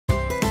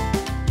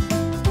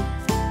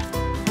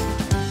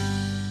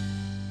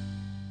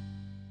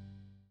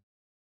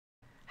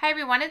Hi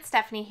everyone, it's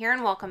Stephanie here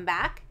and welcome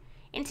back.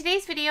 In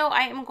today's video, I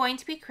am going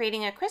to be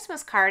creating a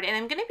Christmas card and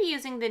I'm going to be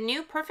using the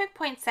new Perfect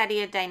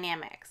Poinsettia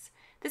Die-namics.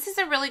 This is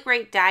a really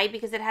great die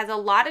because it has a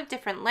lot of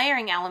different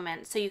layering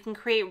elements, so you can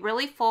create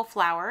really full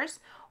flowers,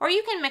 or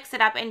you can mix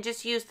it up and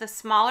just use the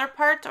smaller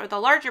parts or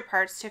the larger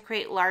parts to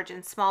create large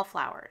and small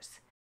flowers.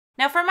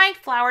 Now for my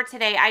flower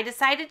today, I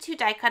decided to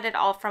die cut it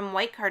all from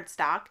white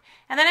cardstock,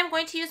 and then I'm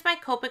going to use my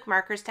Copic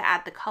markers to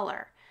add the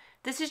color.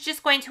 This is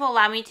just going to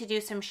allow me to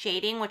do some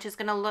shading, which is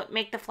going to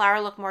make the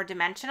flower look more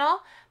dimensional.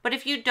 But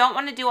if you don't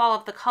want to do all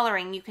of the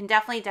coloring, you can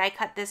definitely die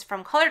cut this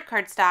from colored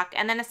cardstock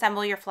and then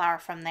assemble your flower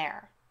from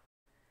there.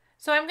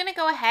 So I'm going to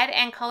go ahead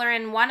and color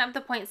in one of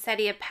the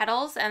poinsettia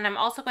petals, and I'm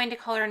also going to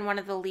color in one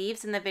of the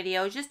leaves in the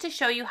video just to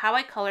show you how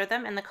I color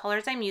them and the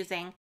colors I'm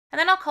using. And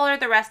then I'll color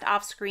the rest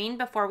off screen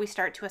before we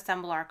start to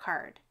assemble our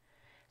card.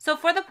 So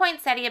for the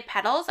poinsettia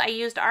petals, I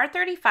used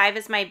R35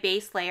 as my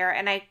base layer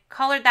and I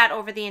colored that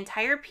over the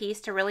entire piece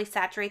to really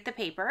saturate the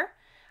paper.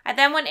 I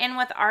then went in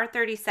with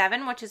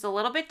R37, which is a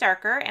little bit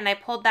darker, and I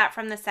pulled that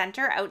from the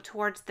center out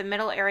towards the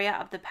middle area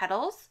of the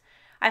petals.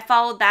 I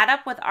followed that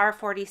up with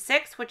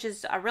R46, which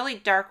is a really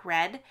dark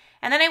red,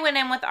 and then I went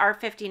in with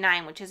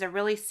R59, which is a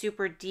really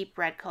super deep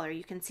red color.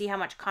 You can see how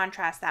much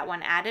contrast that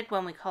one added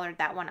when we colored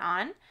that one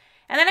on.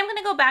 And then I'm going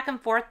to go back and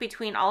forth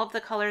between all of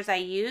the colors I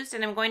used,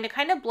 and I'm going to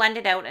kind of blend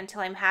it out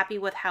until I'm happy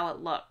with how it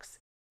looks.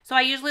 So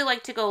I usually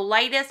like to go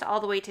lightest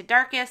all the way to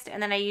darkest,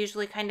 and then I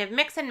usually kind of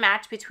mix and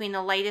match between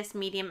the lightest,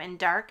 medium, and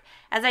dark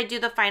as I do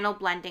the final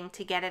blending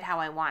to get it how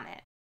I want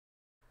it.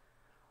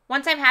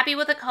 Once I'm happy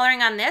with the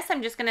coloring on this,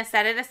 I'm just going to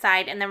set it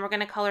aside, and then we're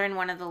going to color in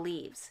one of the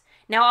leaves.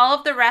 Now all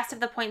of the rest of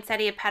the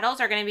poinsettia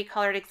petals are going to be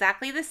colored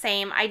exactly the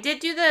same. I did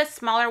do the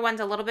smaller ones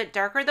a little bit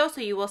darker though,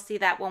 so you will see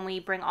that when we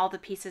bring all the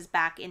pieces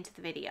back into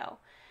the video.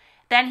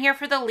 Then here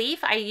for the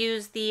leaf, I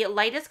used the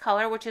lightest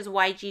color, which is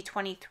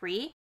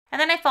YG23,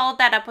 and then I followed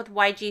that up with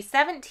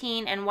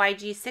YG17 and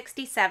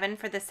YG67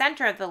 for the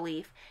center of the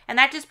leaf, and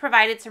that just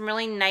provided some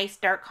really nice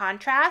dark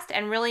contrast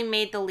and really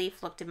made the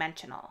leaf look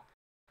dimensional.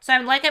 So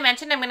like I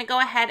mentioned, I'm going to go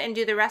ahead and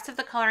do the rest of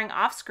the coloring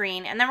off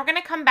screen, and then we're going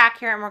to come back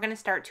here and we're going to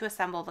start to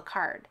assemble the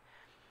card.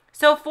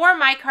 So for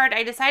my card,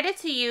 I decided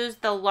to use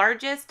the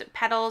largest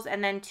petals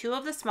and then two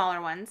of the smaller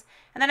ones.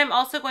 And then I'm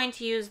also going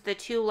to use the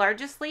two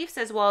largest leaves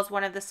as well as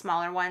one of the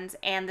smaller ones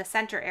and the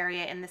center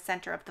area in the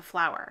center of the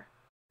flower.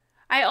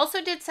 I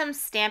also did some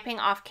stamping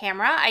off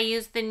camera. I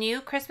used the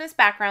new Christmas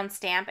background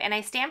stamp and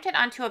I stamped it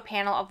onto a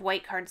panel of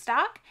white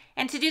cardstock.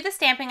 And to do the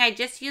stamping, I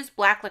just used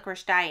black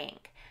licorice dye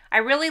ink. I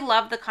really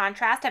love the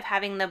contrast of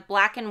having the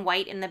black and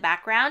white in the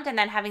background and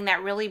then having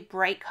that really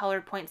bright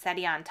colored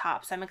poinsettia on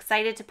top. So I'm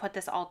excited to put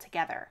this all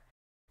together.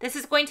 This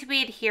is going to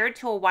be adhered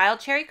to a wild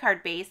cherry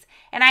card base,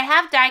 and I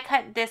have die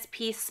cut this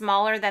piece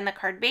smaller than the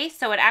card base,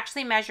 so it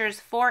actually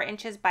measures 4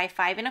 inches by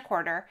 5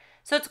 1/4.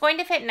 So it's going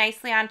to fit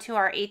nicely onto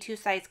our A2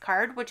 size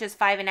card, which is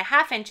 5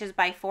 1/2 inches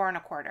by 4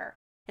 1/4.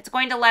 It's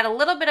going to let a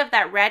little bit of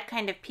that red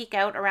kind of peek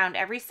out around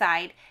every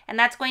side, and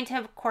that's going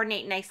to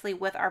coordinate nicely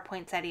with our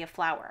poinsettia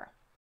flower.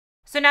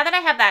 So now that I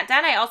have that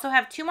done, I also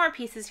have two more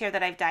pieces here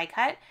that I've die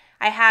cut.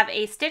 I have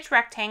a stitch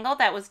rectangle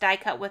that was die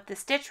cut with the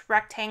Stitch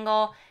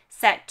Rectangle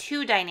Set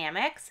 2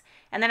 Die-namics,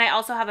 and then I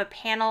also have a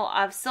panel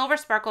of silver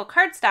sparkle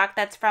cardstock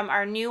that's from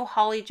our new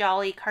Holly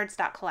Jolly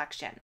cardstock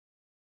collection.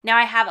 Now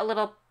I have a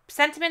little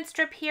sentiment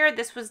strip here.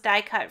 This was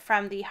die cut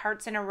from the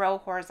Hearts in a Row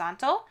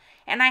horizontal,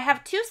 and I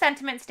have two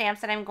sentiment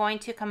stamps that I'm going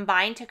to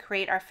combine to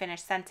create our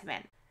finished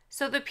sentiment.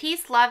 So the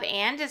piece Love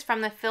And is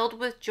from the Filled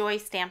with Joy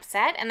stamp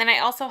set, and then I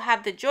also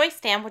have the Joy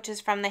stamp, which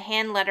is from the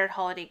hand lettered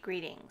holiday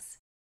greetings.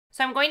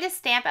 So I'm going to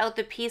stamp out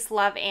the piece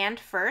Love And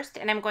first,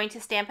 and I'm going to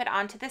stamp it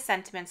onto the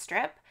sentiment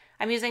strip.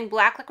 I'm using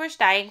black licorice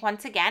dye ink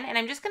once again, and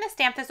I'm just going to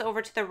stamp this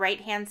over to the right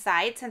hand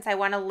side since I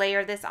want to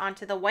layer this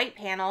onto the white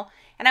panel,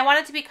 and I want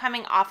it to be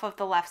coming off of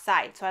the left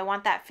side. So I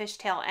want that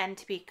fishtail end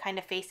to be kind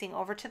of facing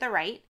over to the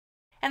right.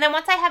 And then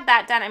once I have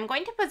that done, I'm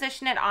going to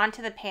position it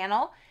onto the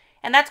panel.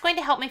 And that's going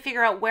to help me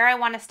figure out where I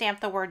want to stamp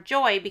the word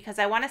joy because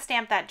I want to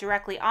stamp that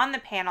directly on the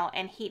panel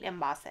and heat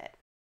emboss it.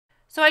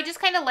 So I just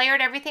kind of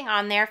layered everything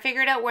on there,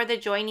 figured out where the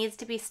joy needs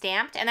to be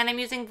stamped, and then I'm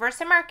using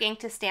Versamark ink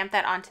to stamp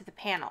that onto the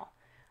panel.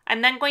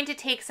 I'm then going to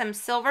take some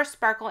silver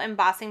sparkle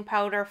embossing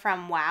powder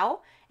from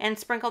Wow and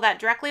sprinkle that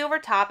directly over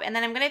top, and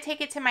then I'm going to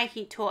take it to my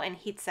heat tool and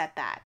heat set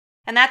that.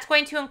 And that's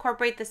going to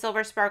incorporate the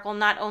silver sparkle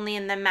not only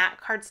in the matte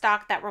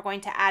cardstock that we're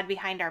going to add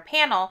behind our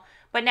panel,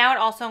 but now it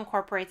also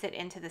incorporates it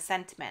into the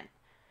sentiment.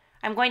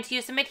 I'm going to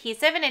use some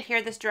adhesive and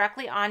adhere this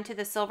directly onto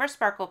the silver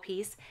sparkle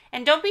piece.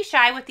 And don't be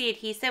shy with the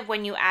adhesive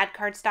when you add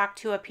cardstock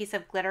to a piece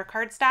of glitter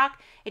cardstock.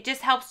 It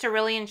just helps to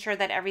really ensure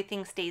that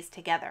everything stays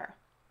together.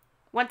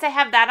 Once I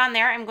have that on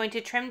there, I'm going to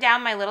trim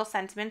down my little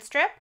sentiment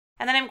strip,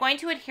 and then I'm going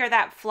to adhere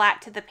that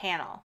flat to the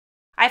panel.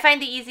 I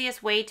find the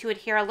easiest way to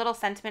adhere a little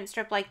sentiment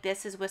strip like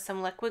this is with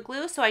some liquid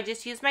glue, so I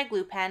just used my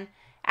glue pen,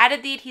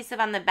 added the adhesive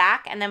on the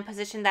back, and then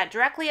positioned that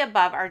directly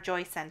above our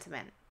joy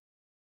sentiment.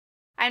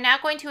 I'm now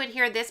going to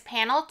adhere this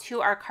panel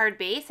to our card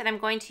base, and I'm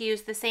going to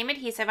use the same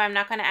adhesive. I'm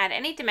not going to add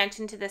any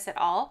dimension to this at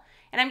all.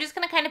 And I'm just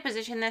going to kind of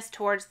position this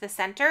towards the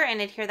center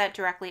and adhere that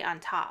directly on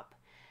top.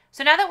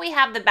 So now that we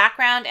have the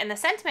background and the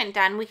sentiment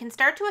done, we can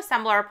start to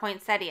assemble our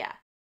poinsettia.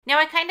 Now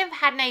I kind of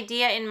had an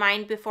idea in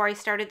mind before I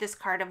started this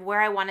card of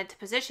where I wanted to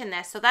position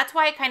this, so that's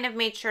why I kind of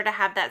made sure to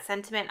have that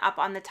sentiment up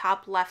on the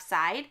top left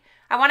side.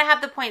 I want to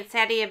have the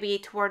poinsettia be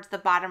towards the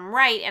bottom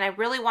right, and I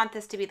really want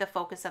this to be the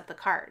focus of the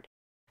card.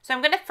 So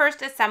I'm going to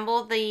first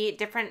assemble the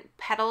different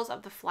petals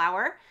of the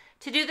flower.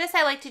 To do this,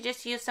 I like to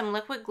just use some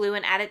liquid glue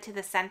and add it to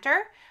the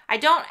center. I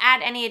don't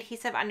add any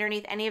adhesive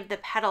underneath any of the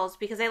petals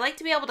because I like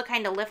to be able to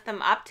kind of lift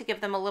them up to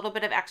give them a little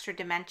bit of extra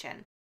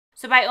dimension.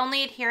 So by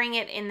only adhering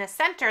it in the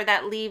center,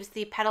 that leaves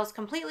the petals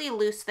completely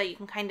loose so that you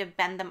can kind of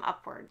bend them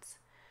upwards.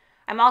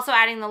 I'm also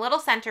adding the little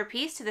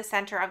centerpiece to the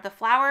center of the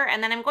flower,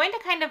 and then I'm going to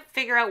kind of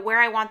figure out where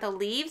I want the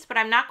leaves, but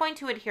I'm not going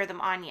to adhere them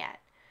on yet.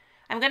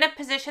 I'm going to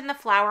position the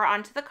flower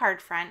onto the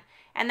card front,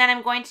 and then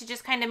I'm going to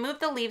just kind of move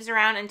the leaves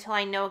around until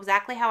I know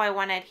exactly how I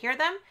want to adhere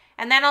them,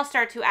 and then I'll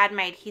start to add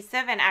my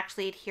adhesive and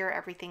actually adhere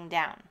everything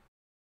down.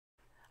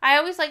 I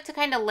always like to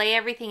kind of lay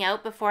everything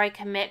out before I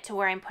commit to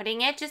where I'm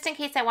putting it, just in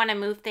case I want to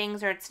move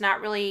things or it's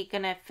not really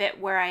going to fit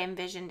where I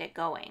envisioned it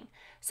going.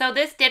 So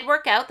this did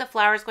work out. The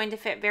flower is going to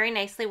fit very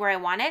nicely where I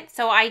want it.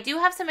 So I do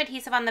have some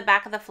adhesive on the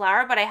back of the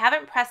flower, but I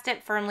haven't pressed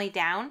it firmly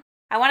down.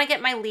 I want to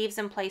get my leaves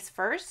in place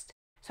first.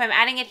 So I'm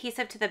adding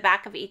adhesive to the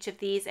back of each of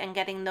these and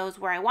getting those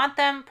where I want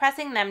them,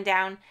 pressing them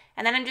down,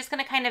 and then I'm just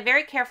going to kind of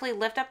very carefully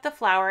lift up the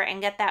flower and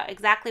get that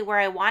exactly where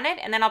I want it,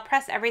 and then I'll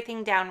press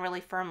everything down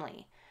really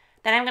firmly.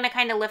 Then I'm going to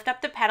kind of lift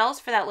up the petals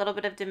for that little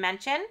bit of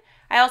dimension.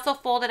 I also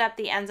folded up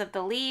the ends of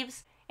the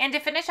leaves. And to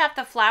finish off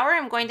the flower,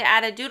 I'm going to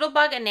add a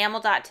Doodlebug enamel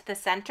dot to the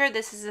center.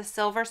 This is a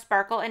silver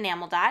sparkle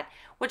enamel dot,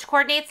 which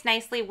coordinates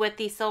nicely with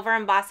the silver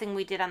embossing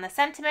we did on the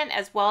sentiment,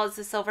 as well as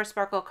the silver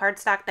sparkle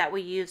cardstock that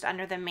we used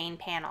under the main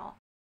panel.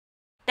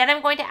 Then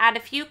I'm going to add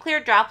a few clear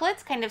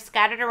droplets kind of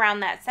scattered around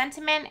that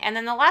sentiment, and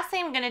then the last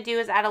thing I'm going to do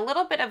is add a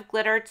little bit of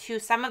glitter to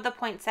some of the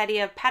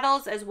poinsettia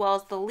petals as well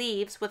as the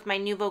leaves with my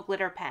Nuvo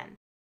glitter pen.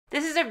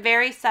 This is a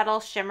very subtle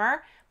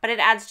shimmer, but it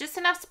adds just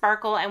enough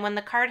sparkle, and when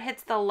the card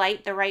hits the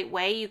light the right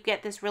way, you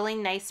get this really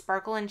nice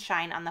sparkle and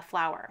shine on the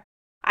flower.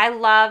 I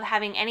love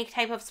having any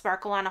type of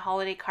sparkle on a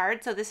holiday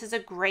card, so this is a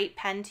great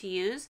pen to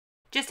use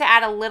just to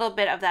add a little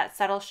bit of that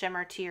subtle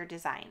shimmer to your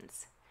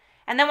designs.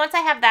 And then once I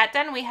have that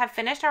done, we have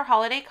finished our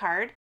holiday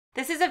card.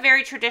 This is a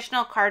very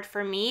traditional card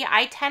for me.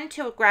 I tend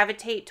to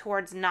gravitate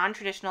towards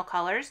non-traditional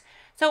colors,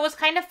 so it was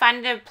kind of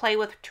fun to play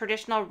with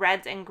traditional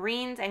reds and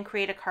greens and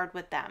create a card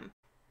with them.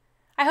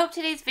 I hope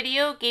today's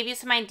video gave you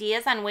some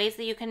ideas on ways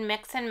that you can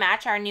mix and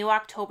match our new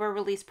October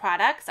release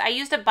products. I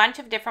used a bunch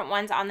of different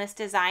ones on this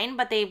design,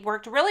 but they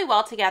worked really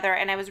well together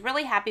and I was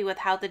really happy with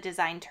how the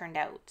design turned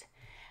out.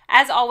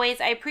 As always,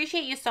 I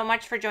appreciate you so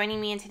much for joining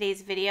me in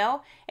today's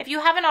video. If you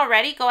haven't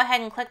already, go ahead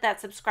and click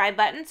that subscribe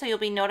button so you'll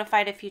be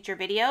notified of future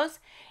videos,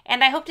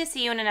 and I hope to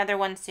see you in another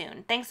one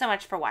soon. Thanks so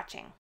much for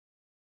watching.